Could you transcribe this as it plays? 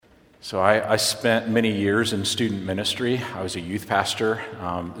So I spent many years in student ministry. I was a youth pastor.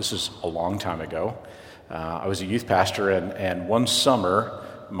 This is a long time ago. I was a youth pastor, and one summer,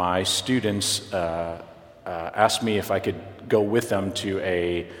 my students asked me if I could go with them to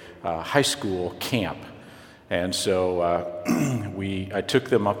a high school camp. And so I took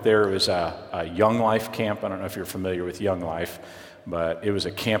them up there. It was a Young Life camp. I don't know if you're familiar with Young Life, but it was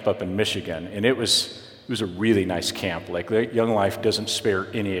a camp up in Michigan, and it was a really nice camp. Like, Young Life doesn't spare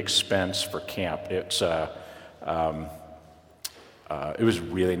any expense for camp. It was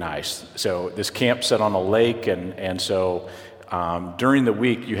really nice. So this camp set on a lake, and so during the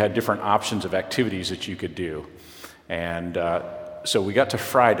week you had different options of activities that you could do. And so we got to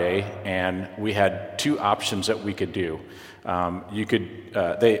Friday, and we had two options that we could do.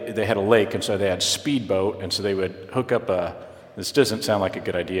 They had a lake, and so they had speedboat, and so they would hook up this doesn't sound like a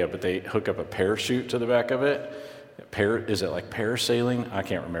good idea, but they hook up a parachute to the back of it. Is it like parasailing? I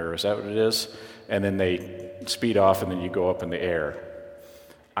can't remember. Is that what it is? And then they speed off, and then you go up in the air.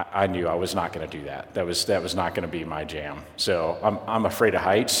 I knew I was not going to do that. That was not going to be my jam. So I'm afraid of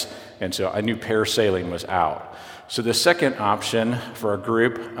heights, and so I knew parasailing was out. So the second option for our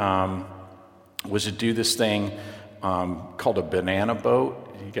group was to do this thing called a banana boat.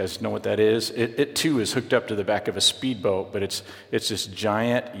 You guys know what that is? It too is hooked up to the back of a speedboat, but it's this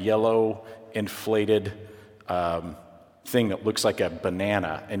giant yellow inflated thing that looks like a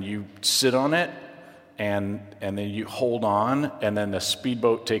banana, and you sit on it, and then you hold on, and then the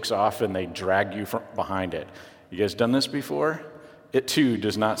speedboat takes off, and they drag you from behind it. You guys done this before? It too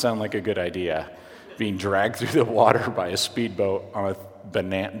does not sound like a good idea, being dragged through the water by a speedboat on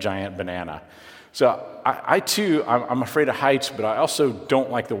a giant banana. So I'm afraid of heights, but I also don't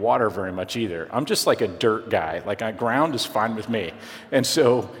like the water very much either. I'm just like a dirt guy. Like, ground is fine with me. And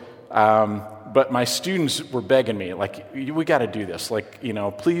so, but my students were begging me, like, we got to do this. Like,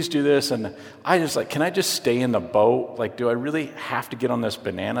 please do this. And I just can I just stay in the boat? Like, do I really have to get on this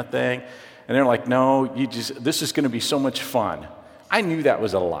banana thing? And they're like, no, this is going to be so much fun. I knew that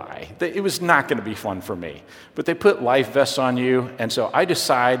was a lie. It was not going to be fun for me. But they put life vests on you, and so I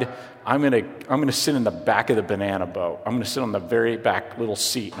decide I'm going to sit in the back of the banana boat. I'm going to sit on the very back little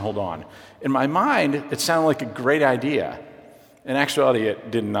seat and hold on. In my mind, it sounded like a great idea. In actuality,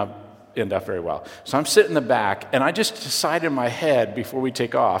 it did not end up very well. So I'm sitting in the back, and I just decided in my head before we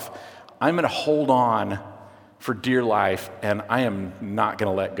take off, I'm going to hold on for dear life, and I am not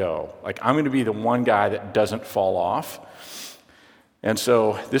going to let go. Like, I'm going to be the one guy that doesn't fall off. And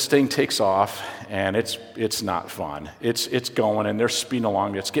so this thing takes off, and it's not fun. It's going, and they're speeding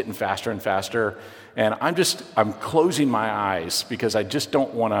along. It's getting faster and faster, and I'm closing my eyes because I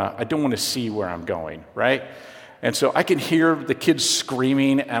don't want to see where I'm going, right? And so I can hear the kids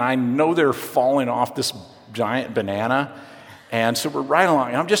screaming, and I know they're falling off this giant banana. And so we're right along,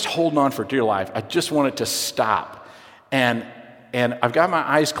 and I'm just holding on for dear life. I just want it to stop, and I've got my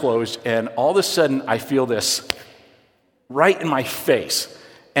eyes closed, and all of a sudden I feel this right in my face,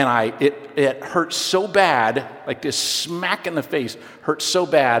 and it hurt so bad, like this smack in the face hurt so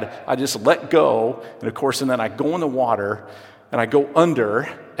bad, I just let go, and of course, and then I go in the water, and I go under,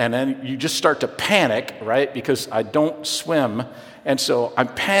 and then you just start to panic, right, because I don't swim, and so I'm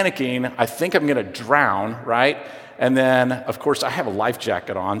panicking, I think I'm going to drown, right, and then, of course, I have a life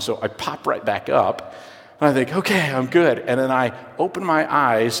jacket on, so I pop right back up, and I think, okay, I'm good, and then I open my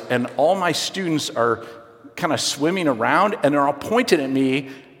eyes, and all my students are kind of swimming around, and they're all pointing at me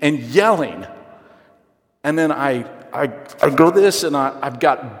and yelling. And then I go this, and I've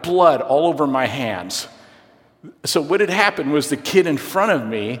got blood all over my hands. So what had happened was the kid in front of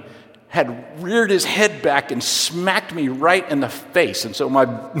me had reared his head back and smacked me right in the face. And so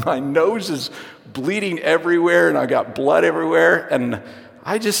my nose is bleeding everywhere, and I got blood everywhere. And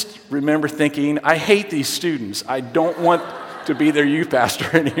I just remember thinking, I hate these students. I don't want to be their youth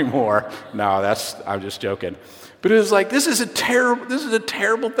pastor anymore. No, I'm just joking. But it was like, this is a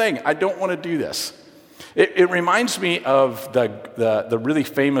terrible thing. I don't want to do this. It reminds me of the really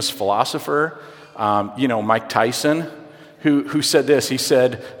famous philosopher, Mike Tyson, who said this. He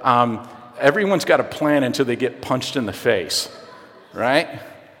said, everyone's got a plan until they get punched in the face, right?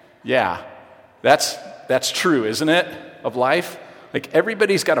 Yeah, that's true, isn't it, of life? Like,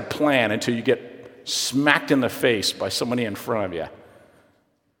 everybody's got a plan until you get smacked in the face by somebody in front of you.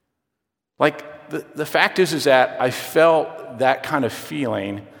 Like, the fact is that I felt that kind of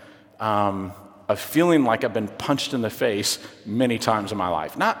feeling, of feeling like I've been punched in the face many times in my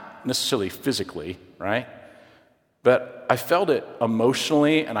life. Not necessarily physically, right? But I felt it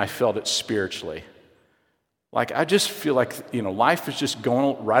emotionally, and I felt it spiritually. Like, I just feel like, life is just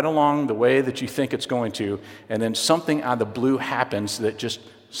going right along the way that you think it's going to, and then something out of the blue happens that just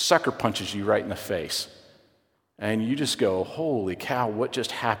sucker punches you right in the face. And you just go, holy cow, what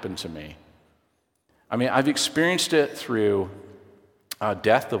just happened to me? I mean, I've experienced it through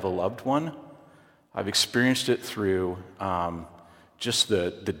death of a loved one. I've experienced it through just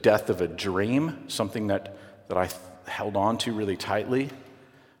the death of a dream, something that I held on to really tightly.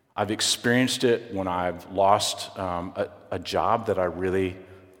 I've experienced it when I've lost a job that I really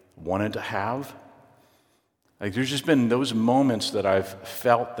wanted to have. Like, there's just been those moments that I've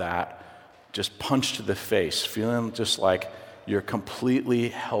felt that just punched to the face, feeling just like you're completely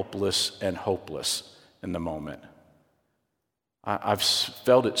helpless and hopeless in the moment. I've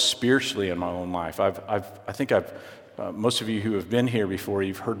felt it spiritually in my own life. I think most of you who have been here before,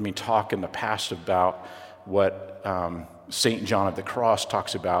 you've heard me talk in the past about what St. John of the Cross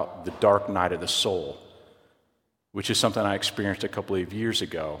talks about, the dark night of the soul, which is something I experienced a couple of years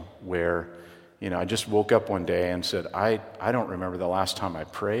ago, where, I just woke up one day and said, I don't remember the last time I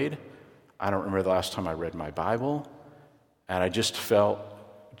prayed. I don't remember the last time I read my Bible. And I just felt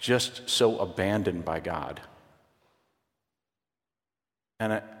just so abandoned by God.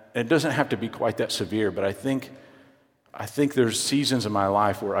 And it doesn't have to be quite that severe, but I think there's seasons in my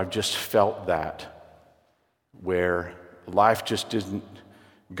life where I've just felt that, where life just didn't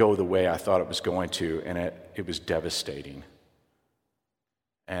go the way I thought it was going to, and it was devastating.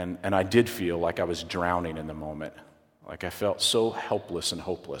 And I did feel like I was drowning in the moment. Like, I felt so helpless and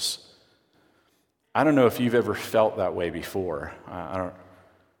hopeless. I don't know if you've ever felt that way before.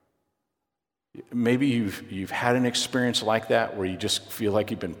 Maybe you've had an experience like that where you just feel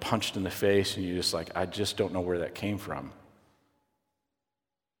like you've been punched in the face and you're just like, I just don't know where that came from.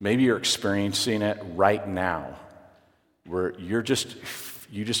 Maybe you're experiencing it right now, where you just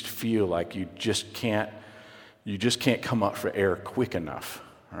feel like you just can't come up for air quick enough,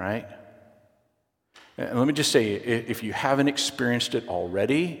 right? And let me just say, if you haven't experienced it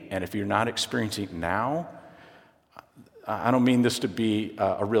already, and if you're not experiencing it now, I don't mean this to be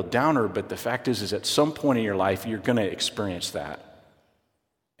a real downer, but the fact is at some point in your life, you're going to experience that.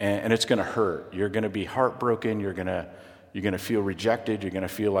 And it's going to hurt. You're going to be heartbroken. You're going to feel rejected. You're going to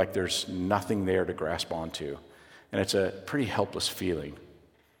feel like there's nothing there to grasp onto. And it's a pretty helpless feeling.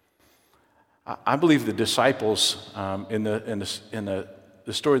 I believe the disciples in the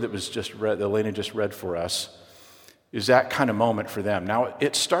story that was just read, that Elena just read for us, is that kind of moment for them. Now,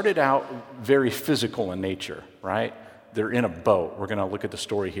 it started out very physical in nature, right? They're in a boat. We're going to look at the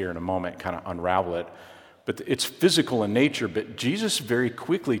story here in a moment, kind of unravel it. But it's physical in nature, but Jesus very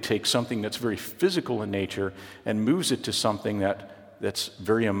quickly takes something that's very physical in nature and moves it to something that's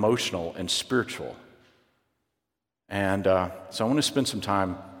very emotional and spiritual. And so I want to spend some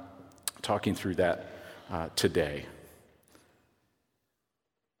time talking through that today.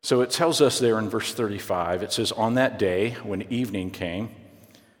 So it tells us there in verse 35, it says, on that day when evening came,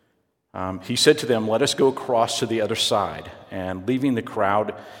 he said to them, let us go across to the other side. And leaving the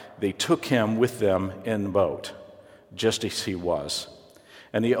crowd, they took him with them in the boat, just as he was.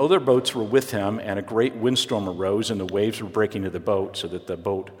 And the other boats were with him, and a great windstorm arose, and the waves were breaking to the boat, so that the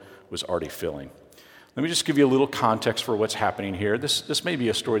boat was already filling. Let me just give you a little context for what's happening here. This may be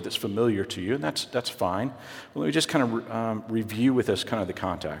a story that's familiar to you, and that's fine. But let me just kind of review with us kind of the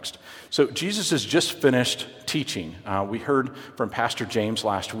context. So Jesus has just finished teaching. We heard from Pastor James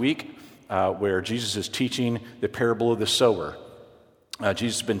last week, where Jesus is teaching the parable of the sower.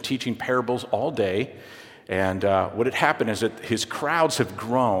 Jesus has been teaching parables all day, and what had happened is that his crowds have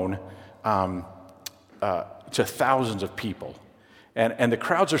grown to thousands of people. And the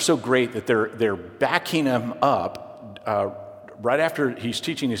crowds are so great that they're backing him up right after he's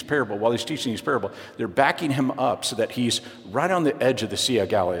teaching his parable. While he's teaching his parable, they're backing him up so that he's right on the edge of the Sea of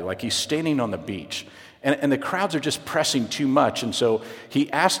Galilee, like he's standing on the beach. And the crowds are just pressing too much. And so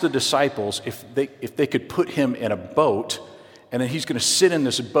he asked the disciples if they could put him in a boat, and then he's going to sit in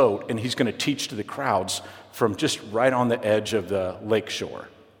this boat and he's going to teach to the crowds from just right on the edge of the lake shore.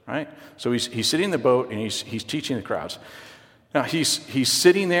 Right? So he's sitting in the boat and he's teaching the crowds. Now, he's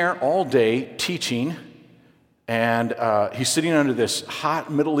sitting there all day teaching, and he's sitting under this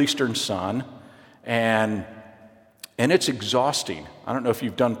hot Middle Eastern sun, and it's exhausting. I don't know if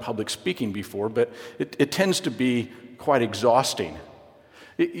you've done public speaking before, but it tends to be quite exhausting.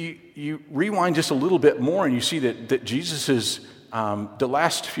 You rewind just a little bit more, and you see that Jesus is, the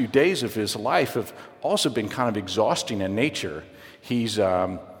last few days of his life have also been kind of exhausting in nature. He's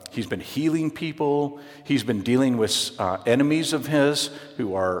been healing people. He's been dealing with enemies of his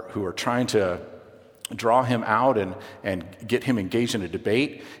who are trying to draw him out and get him engaged in a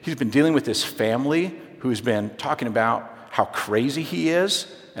debate. He's been dealing with his family who's been talking about how crazy he is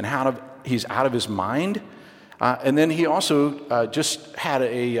and how he's out of his mind. And then he also just had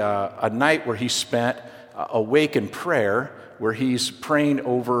a night where he spent awake in prayer, where he's praying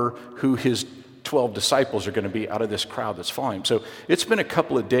over who his 12 disciples are going to be out of this crowd that's following him. So it's been a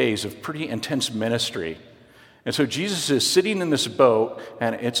couple of days of pretty intense ministry. And so Jesus is sitting in this boat,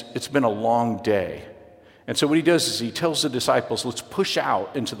 and it's been a long day. And so what he does is he tells the disciples, let's push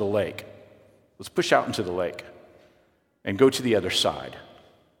out into the lake. Let's push out into the lake and go to the other side.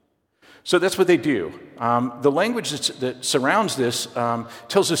 So that's what they do. The language that surrounds this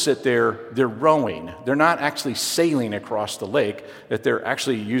tells us that they're rowing. They're not actually sailing across the lake, that they're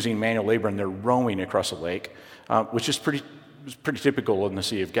actually using manual labor and they're rowing across the lake, which is pretty typical in the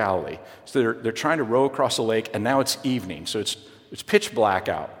Sea of Galilee. So they're trying to row across the lake, and now it's evening, so it's pitch black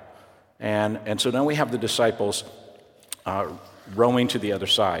out. And so now we have the disciples rowing to the other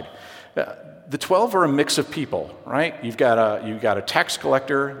side. The 12 are a mix of people, right? You've got a tax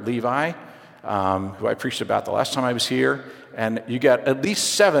collector, Levi, who I preached about the last time I was here, and you got at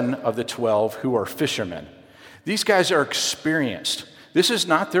least 7 of the 12 who are fishermen. These guys are experienced. This is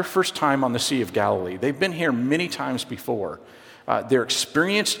not their first time on the Sea of Galilee. They've been here many times before. They're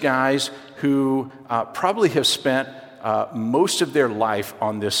experienced guys who probably have spent most of their life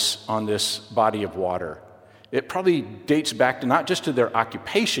on this body of water. It probably dates back to not just to their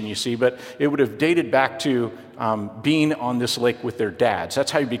occupation, you see, but it would have dated back to being on this lake with their dads. That's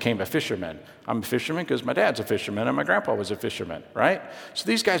how you became a fisherman. I'm a fisherman because my dad's a fisherman and my grandpa was a fisherman, right? So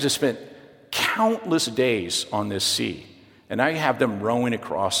these guys have spent countless days on this sea, and now you have them rowing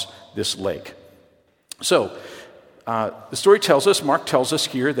across this lake. So the story tells us, Mark tells us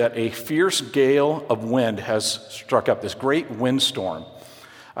here, that a fierce gale of wind has struck up, this great windstorm.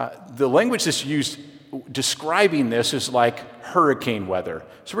 The language that's used describing this is like hurricane weather.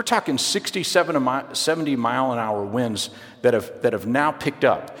 So we're talking 70 mile an hour winds that have now picked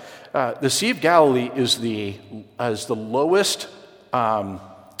up. The Sea of Galilee is the lowest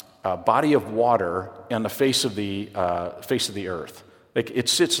body of water on the face of the earth. Like it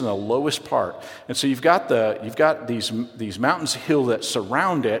sits in the lowest part, and so you've got these mountains, hill that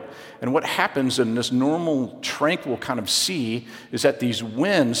surround it. And what happens in this normal tranquil kind of sea is that these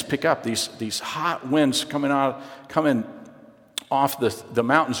winds pick up, these hot winds coming off the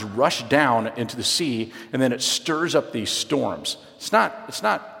mountains, rush down into the sea, and then it stirs up these storms. It's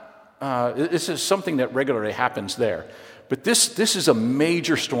just something that regularly happens there. But this is a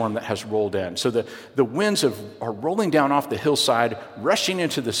major storm that has rolled in. So the winds are rolling down off the hillside, rushing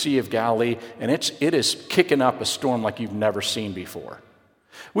into the Sea of Galilee, and it is kicking up a storm like you've never seen before.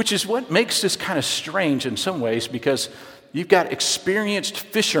 Which is what makes this kind of strange in some ways, because you've got experienced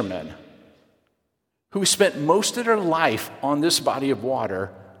fishermen who spent most of their life on this body of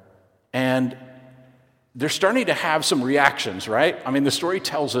water, and they're starting to have some reactions, right? I mean, the story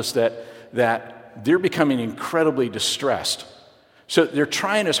tells us that they're becoming incredibly distressed. So they're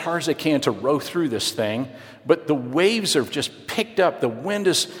trying as hard as they can to row through this thing, but the waves have just picked up. The wind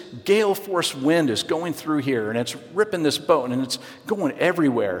gale force wind is going through here, and it's ripping this boat, and it's going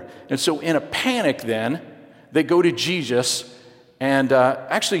everywhere. And so in a panic then, they go to Jesus, and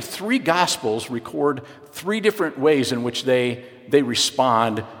actually 3 Gospels record 3 different ways in which they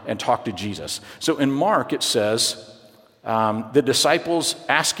respond and talk to Jesus. So in Mark it says, the disciples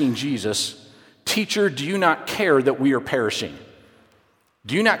asking Jesus, "Teacher, do you not care that we are perishing?"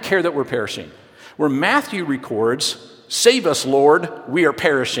 Do you not care that we're perishing? Where Matthew records, "Save us, Lord, we are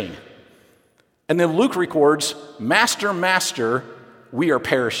perishing." And then Luke records, "Master, Master, we are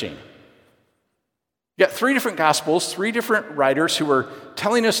perishing." You got 3 different Gospels, 3 different writers who are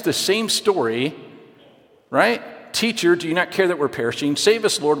telling us the same story, right? "Teacher, do you not care that we're perishing? Save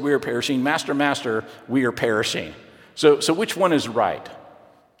us, Lord, we are perishing. Master, Master, we are perishing." So which one is right?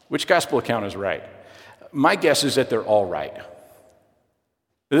 Which gospel account is right? My guess is that they're all right.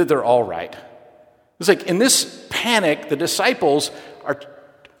 That they're all right. It's like in this panic, the disciples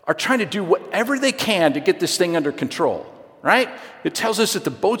are trying to do whatever they can to get this thing under control, right? It tells us that the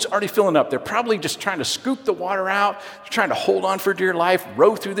boat's already filling up. They're probably just trying to scoop the water out. They're trying to hold on for dear life,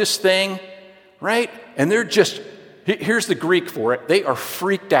 row through this thing, right? And they're just, here's the Greek for it, they are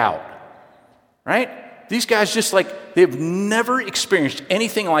freaked out, right? These guys just they've never experienced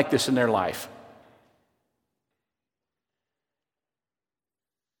anything like this in their life.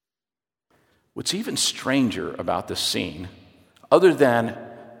 What's even stranger about this scene, other than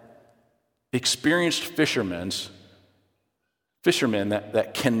experienced fishermen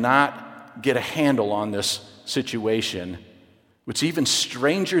that cannot get a handle on this situation, what's even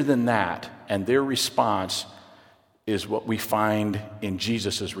stranger than that and their response is what we find in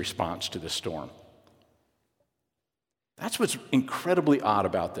Jesus' response to the storm. That's what's incredibly odd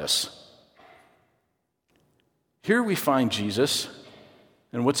about this. Here we find Jesus,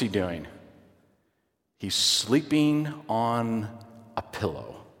 and what's he doing? He's sleeping on a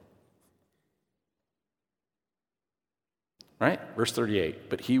pillow. Right? Verse 38,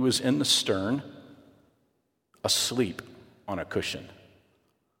 but he was in the stern, asleep on a cushion.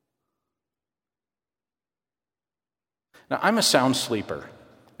 Now, I'm a sound sleeper.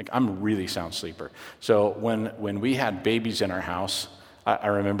 Like, I'm a really sound sleeper. So when we had babies in our house, I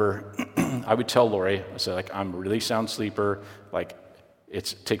remember I would tell Lori, I said, like, I'm a really sound sleeper. Like,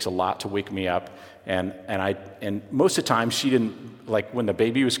 it takes a lot to wake me up. And most of the time, she didn't, like, when the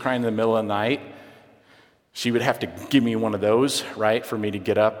baby was crying in the middle of the night, she would have to give me one of those, right, for me to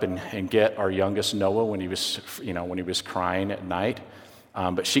get up and get our youngest Noah when he was crying at night.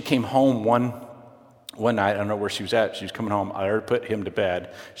 But she came home one night. I don't know where she was at. She was coming home. I already put him to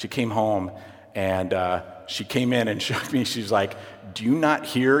bed. She came home, and she came in and showed me. She's like, "Do you not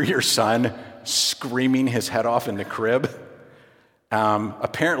hear your son screaming his head off in the crib?"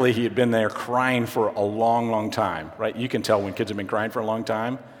 Apparently, he had been there crying for a long, long time, right? You can tell when kids have been crying for a long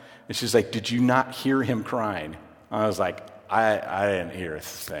time. And she's like, "Did you not hear him crying?" I was like, I didn't hear a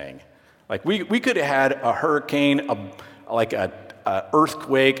thing. Like, we could have had a hurricane, a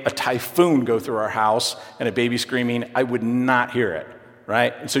earthquake, a typhoon go through our house, and a baby screaming. I would not hear it,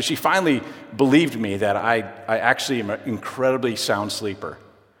 right? And so she finally believed me that I actually am an incredibly sound sleeper.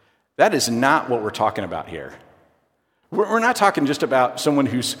 That is not what we're talking about here. We're not talking just about someone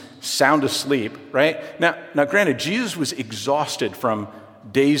who's sound asleep, right? Now, granted, Jesus was exhausted from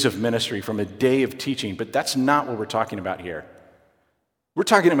days of ministry, from a day of teaching, but that's not what we're talking about here. We're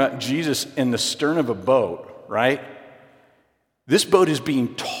talking about Jesus in the stern of a boat, right? This boat is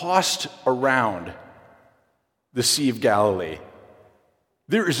being tossed around the Sea of Galilee.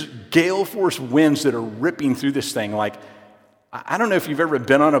 There is gale force winds that are ripping through this thing. Like, I don't know if you've ever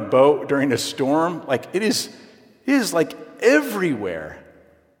been on a boat during a storm. Like, it is like everywhere.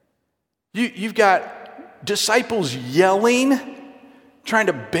 You've got disciples yelling, trying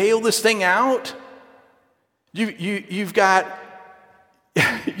to bail this thing out. You've got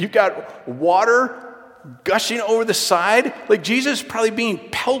water gushing over the side. Like, Jesus is probably being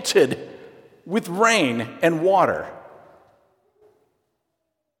pelted with rain and water.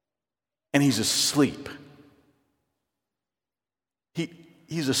 And he's asleep.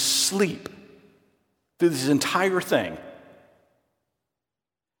 He's asleep through this entire thing.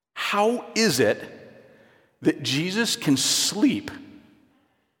 How is it that Jesus can sleep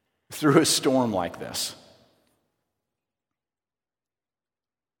through a storm like this?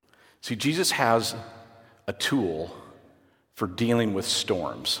 See, Jesus has a tool for dealing with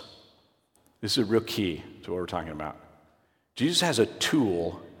storms. This is a real key to what we're talking about. Jesus has a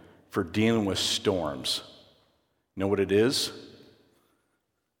tool for dealing with storms. You know what it is?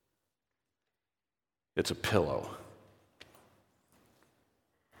 It's a pillow.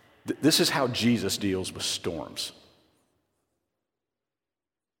 This is how Jesus deals with storms.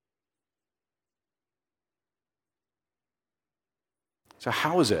 So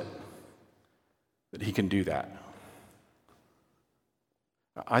how is it that he can do that?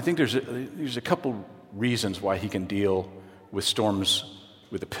 I think there's a couple reasons why he can deal with storms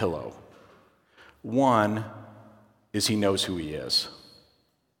with a pillow. One is he knows who he is.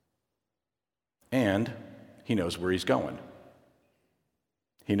 And he knows where he's going.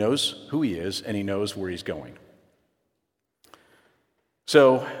 He knows who he is, and he knows where he's going.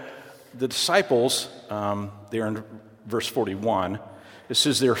 So the disciples, they're in verse 41, it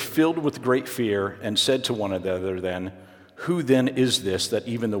says they're filled with great fear and said to one another then, "Who then is this that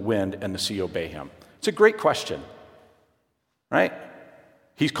even the wind and the sea obey him?" It's a great question, right?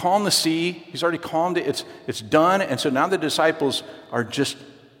 He's calmed the sea. He's already calmed it. It's done. And so now the disciples are just,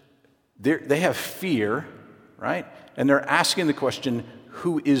 they have fear, right? And they're asking the question,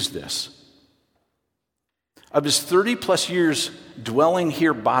 who is this? Of his 30 plus years dwelling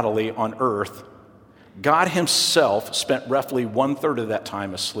here bodily on earth, God himself spent roughly 1/3 of that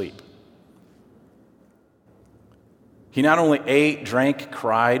time asleep. He not only ate, drank,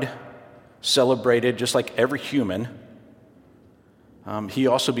 cried, celebrated, just like every human, he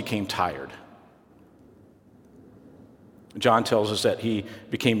also became tired. John tells us that he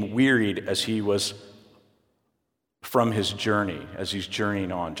became wearied as he was from his journey, as he's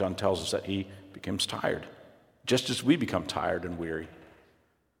journeying on. John tells us that he becomes tired, just as we become tired and weary.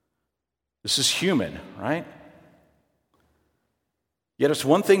 This is human, right? Yet it's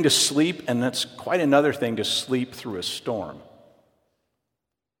one thing to sleep, and it's quite another thing to sleep through a storm.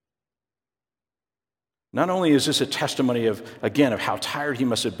 Not only is this a testimony of how tired he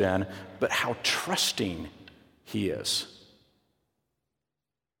must have been, but how trusting he is.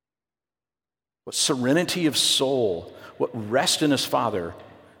 what serenity of soul, what rest in his Father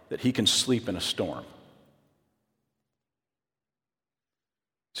that he can sleep in a storm.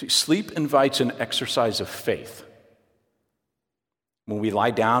 See, sleep invites an exercise of faith. When we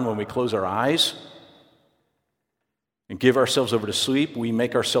lie down, when we close our eyes and give ourselves over to sleep, we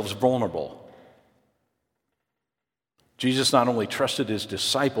make ourselves vulnerable. Jesus not only trusted his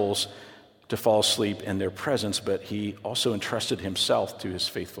disciples to fall asleep in their presence, but he also entrusted himself to his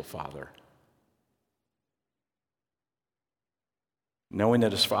faithful Father, knowing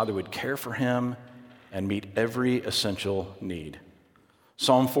that his Father would care for him and meet every essential need.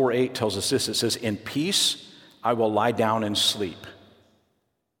 Psalm 4:8 tells us this. It says, "In peace I will lie down and sleep,"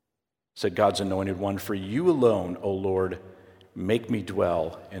 said God's anointed one, "for you alone, O Lord, make me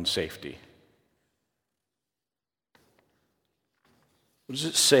dwell in safety." What does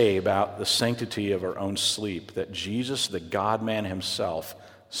it say about the sanctity of our own sleep that Jesus, the God-man himself,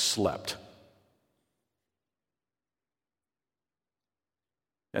 slept?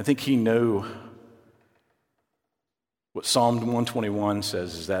 I think he knew what Psalm 121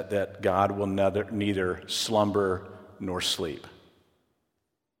 says, is that God will neither slumber nor sleep.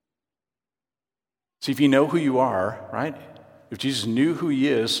 See, if you know who you are, right? If Jesus knew who he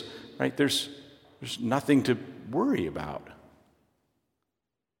is, right, there's nothing to worry about.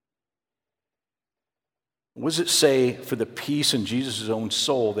 What does it say for the peace in Jesus' own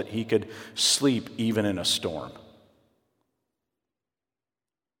soul that he could sleep even in a storm?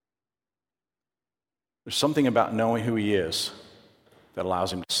 There's something about knowing who he is that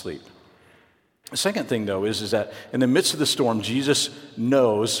allows him to sleep. The second thing, though, is that in the midst of the storm, Jesus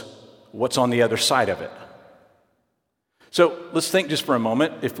knows what's on the other side of it. So let's think just for a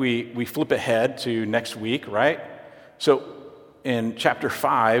moment, if we flip ahead to next week, right? So in chapter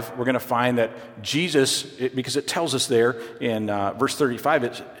 5, we're going to find that Jesus, because it tells us there in verse 35,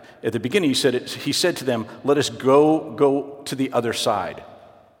 at the beginning he said to them, "Let us go to the other side."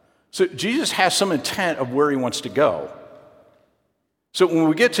 So Jesus has some intent of where he wants to go. So when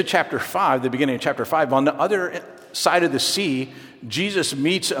we get to chapter 5, the beginning of chapter 5, on the other side of the sea, Jesus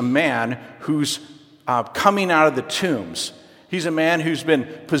meets a man who's coming out of the tombs. He's a man who's been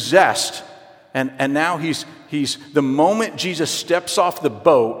possessed, and now he's the moment Jesus steps off the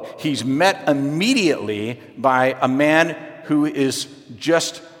boat, he's met immediately by a man who is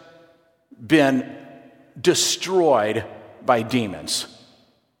just been destroyed by demons.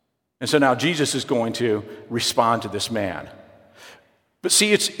 And so now Jesus is going to respond to this man. But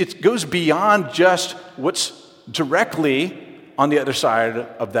see, it goes beyond just what's directly on the other side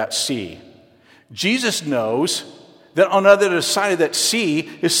of that sea. Jesus knows that on the other side of that sea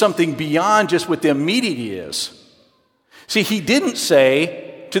is something beyond just what the immediate is. See, he didn't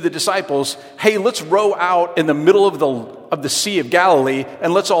say to the disciples, "Hey, let's row out in the middle of the Sea of Galilee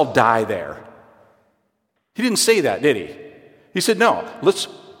and let's all die there." He didn't say that, did he? He said, "No, let's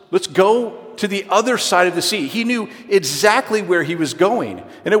go to the other side of the sea." He knew exactly where he was going.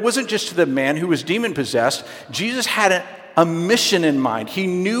 And it wasn't just to the man who was demon-possessed. Jesus had a mission in mind. He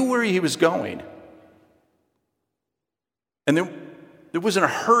knew where he was going. And there wasn't a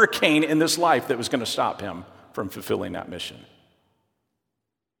hurricane in this life that was going to stop him from fulfilling that mission.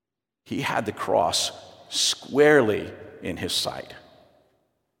 He had the cross squarely in his sight.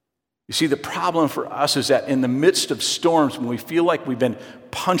 You see, the problem for us is that in the midst of storms, when we feel like we've been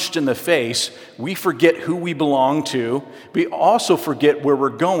punched in the face, we forget who we belong to. We also forget where we're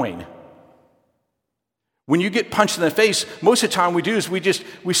going. When you get punched in the face, most of the time we do is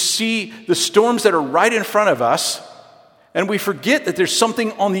we see the storms that are right in front of us, and we forget that there's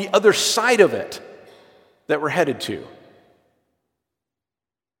something on the other side of it that we're headed to.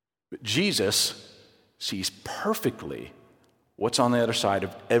 But Jesus sees perfectly what's on the other side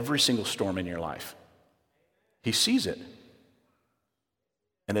of every single storm in your life. He sees it.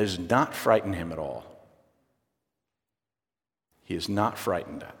 And it does not frighten him at all. He is not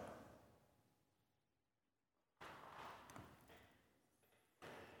frightened at it.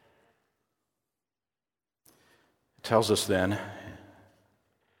 It tells us then,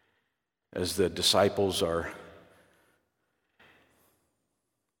 as the disciples are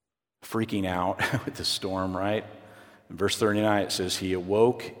freaking out with the storm, right? In verse 39, it says, "He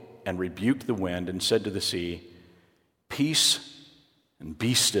awoke and rebuked the wind and said to the sea, 'Peace, and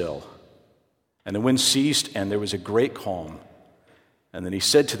be still.' And the wind ceased, and there was a great calm. And then he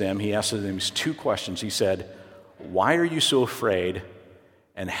said to them, he asked them these two questions. He said, 'Why are you so afraid,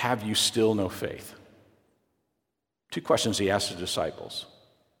 and have you still no faith?'" Two questions he asked the disciples.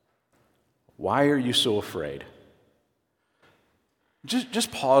 Why are you so afraid?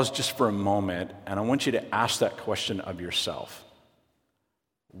 Just pause just for a moment, and I want you to ask that question of yourself.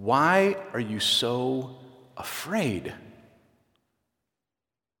 Why are you so afraid?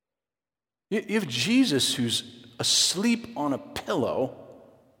 You have Jesus who's asleep on a pillow,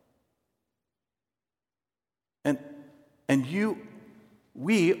 and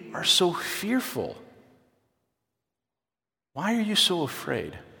we are so fearful. Why are you so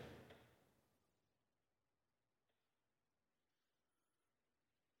afraid?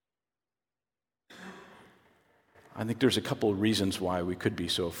 I think there's a couple of reasons why we could be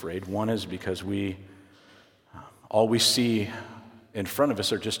so afraid. One is because all we see in front of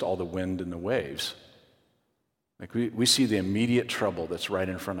us are just all the wind and the waves. Like we see the immediate trouble that's right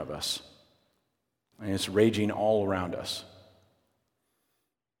in front of us. And it's raging all around us.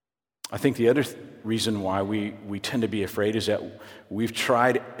 I think the other reason why we tend to be afraid is that we've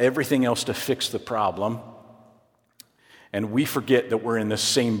tried everything else to fix the problem, and we forget that we're in the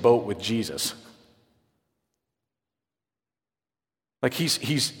same boat with Jesus. Like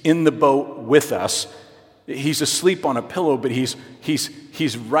he's in the boat with us. He's asleep on a pillow, but he's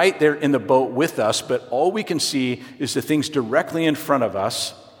right there in the boat with us, but all we can see is the things directly in front of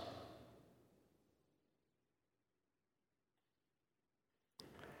us.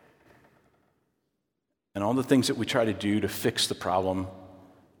 And all the things that we try to do to fix the problem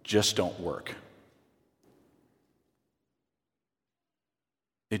just don't work.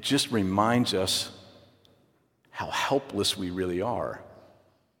 It just reminds us how helpless we really are.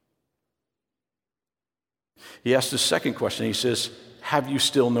 He asks the second question. He says, have you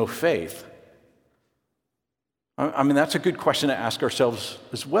still no faith? I mean, that's a good question to ask ourselves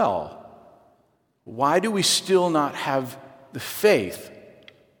as well. Why do we still not have the faith?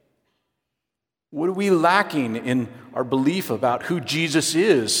 What are we lacking in our belief about who Jesus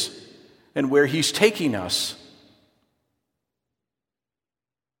is and where he's taking us?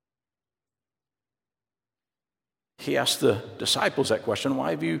 He asked the disciples that question,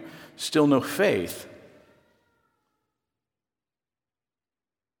 why have you still no faith?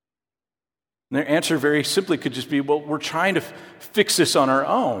 And their answer very simply could just be, well, we're trying to fix this on our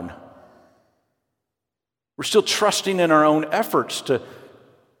own. We're still trusting in our own efforts to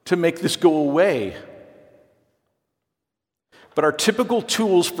make this go away. But our typical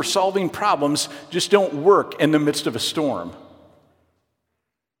tools for solving problems just don't work in the midst of a storm.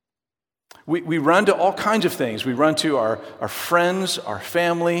 We run to all kinds of things. We run to our friends, our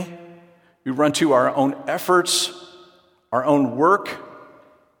family. We run to our own efforts, our own work.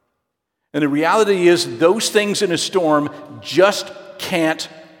 And the reality is those things in a storm just can't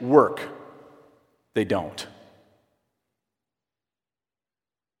work. They don't.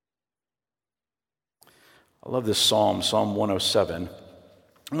 I love this psalm, Psalm 107. I'm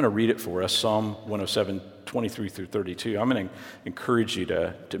going to read it for us, Psalm 107, 23 through 32. I'm going to encourage you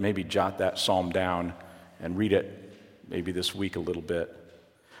to maybe jot that psalm down and read it maybe this week a little bit.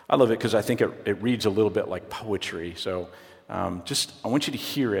 I love it because I think it reads a little bit like poetry. So I want you to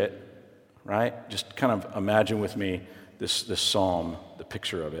hear it, right? Just kind of imagine with me this psalm, the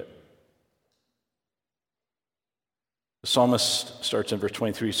picture of it. The psalmist starts in verse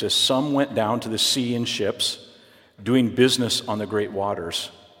 23. He says, some went down to the sea in ships, doing business on the great waters.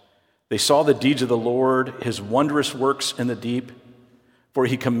 They saw the deeds of the Lord, his wondrous works in the deep. For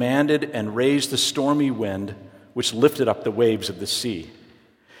he commanded and raised the stormy wind, which lifted up the waves of the sea.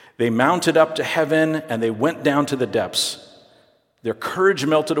 They mounted up to heaven, and they went down to the depths. Their courage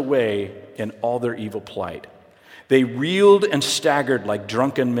melted away in all their evil plight. They reeled and staggered like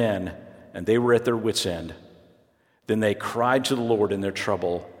drunken men, and they were at their wits' end. Then they cried to the Lord in their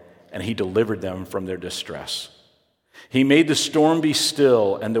trouble, and he delivered them from their distress. He made the storm be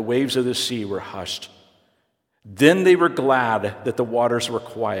still, and the waves of the sea were hushed. Then they were glad that the waters were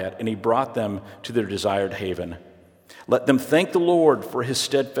quiet, and he brought them to their desired haven. Let them thank the Lord for his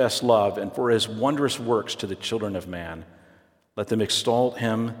steadfast love and for his wondrous works to the children of man. Let them extol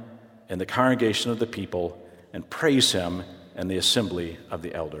him in the congregation of the people and praise him in the assembly of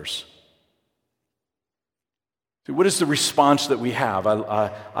the elders. So what is the response that we have?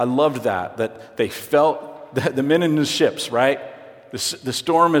 I loved that they felt, the men in the ships, right? The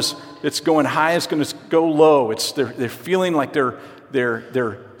storm it's going high, it's going to go low. They're feeling like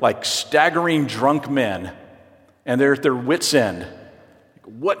they're like staggering drunk men, and they're at their wits' end.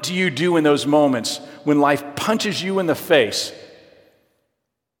 What do you do in those moments when life punches you in the face?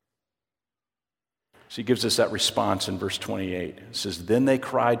 So he gives us that response in verse 28. It says, then they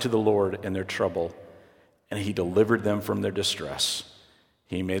cried to the Lord in their trouble, and he delivered them from their distress.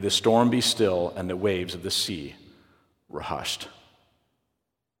 He made the storm be still, and the waves of the sea were hushed.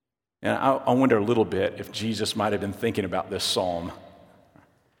 And I wonder a little bit if Jesus might have been thinking about this psalm,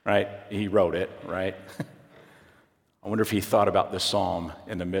 right? He wrote it, right? I wonder if he thought about this psalm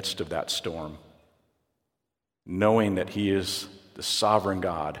in the midst of that storm, knowing that he is the sovereign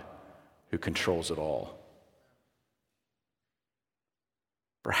God who controls it all.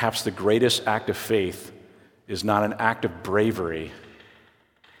 Perhaps the greatest act of faith is not an act of bravery,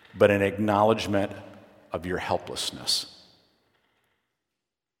 but an acknowledgement of your helplessness.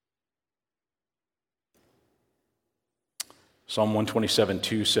 Psalm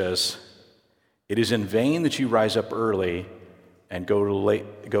 127:2 says, "It is in vain that you rise up early and go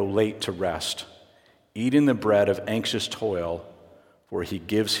late to rest, eating the bread of anxious toil, for he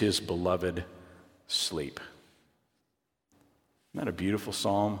gives his beloved sleep." Isn't that a beautiful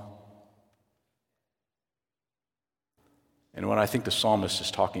psalm? And what I think the psalmist is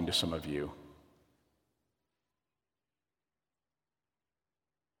talking to some of you.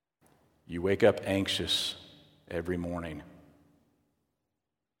 You wake up anxious every morning.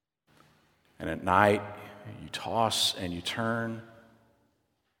 And at night, you toss and you turn.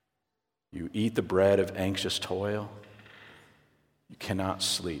 You eat the bread of anxious toil. You cannot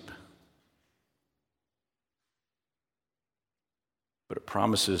sleep. But it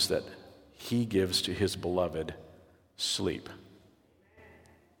promises that he gives to his beloved sleep.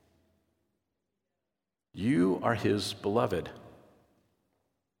 You are his beloved.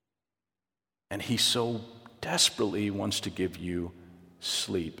 And he so desperately wants to give you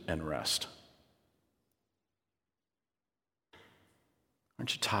sleep and rest.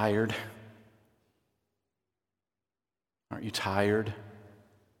 Aren't you tired? Aren't you tired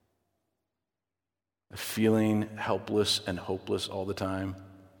of feeling helpless and hopeless all the time?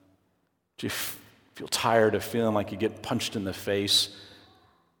 Do you feel tired of feeling like you get punched in the face,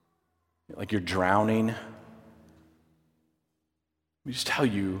 like you're drowning? Let me just tell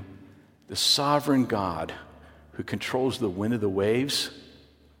you, the sovereign God who controls the wind of the waves,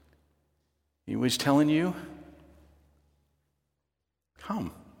 he was telling you,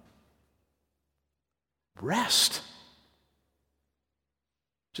 come, rest.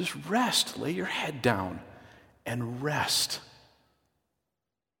 Just rest. Lay your head down and rest.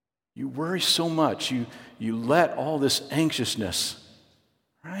 You worry so much. You let all this anxiousness,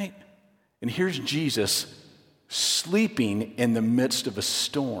 right? And here's Jesus sleeping in the midst of a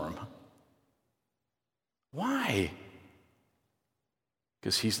storm. Why?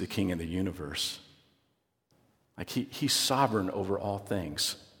 Because he's the king of the universe. Like he's sovereign over all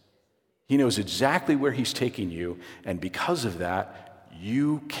things. He knows exactly where he's taking you, and because of that,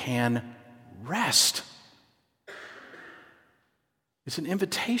 you can rest. It's an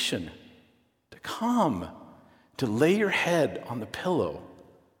invitation to come, to lay your head on the pillow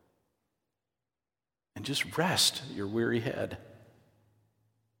and just rest your weary head.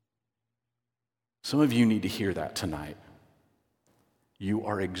 Some of you need to hear that tonight. You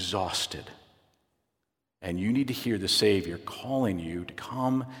are exhausted, and you need to hear the Savior calling you to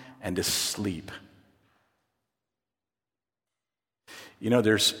come and to sleep. You know,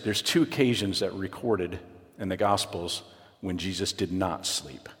 there's two occasions that were recorded in the Gospels when Jesus did not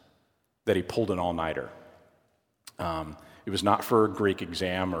sleep, that he pulled an all-nighter. It was not for a Greek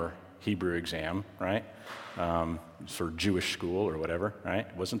exam or Hebrew exam, right? For Jewish school or whatever, right?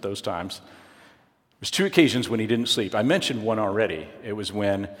 It wasn't those times. There's two occasions when he didn't sleep. I mentioned one already. It was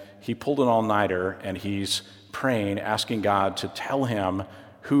when he pulled an all-nighter and he's praying, asking God to tell him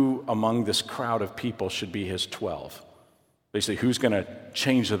who among this crowd of people should be his 12. Basically, who's going to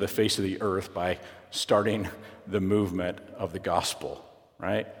change the face of the earth by starting the movement of the gospel,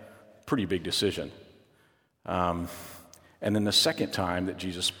 right? Pretty big decision. And then the second time that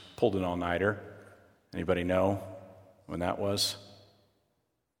Jesus pulled an all-nighter, anybody know when that was?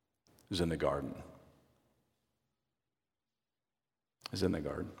 It was in the garden. It was in the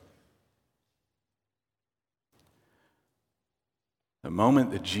garden. The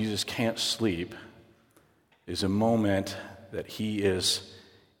moment that Jesus can't sleep is a moment that he is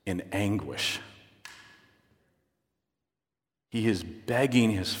in anguish. He is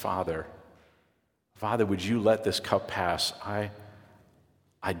begging his Father, Father, would you let this cup pass? I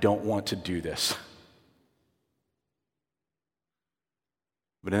don't want to do this.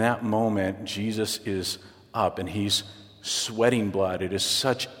 But in that moment, Jesus is up and he's sweating blood. It is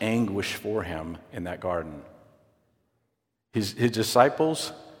such anguish for him in that garden. His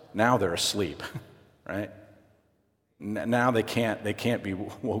disciples, now they're asleep, right? Now they can't be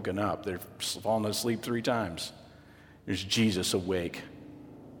woken up. They've fallen asleep 3 times. There's Jesus awake.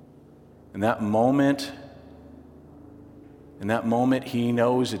 In that moment, he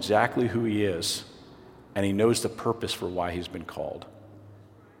knows exactly who he is, and he knows the purpose for why he's been called.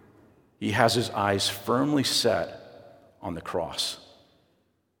 He has his eyes firmly set on the cross.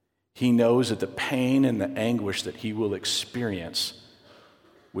 He knows that the pain and the anguish that he will experience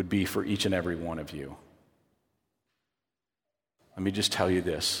would be for each and every one of you. Let me just tell you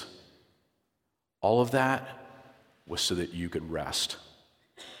this. All of that was so that you could rest.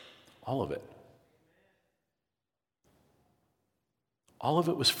 All of it. All of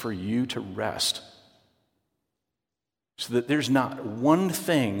it was for you to rest. So that there's not one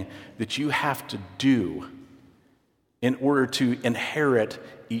thing that you have to do in order to inherit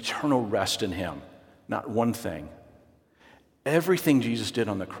eternal rest in him. Not one thing. Everything Jesus did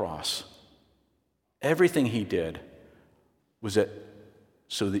on the cross, everything he did was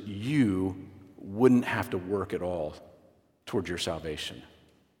so that you wouldn't have to work at all toward your salvation.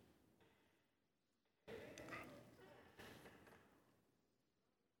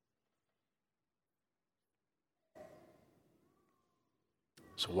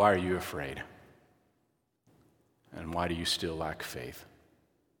 So why are you afraid? And why do you still lack faith?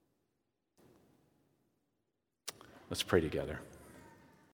 Let's pray together.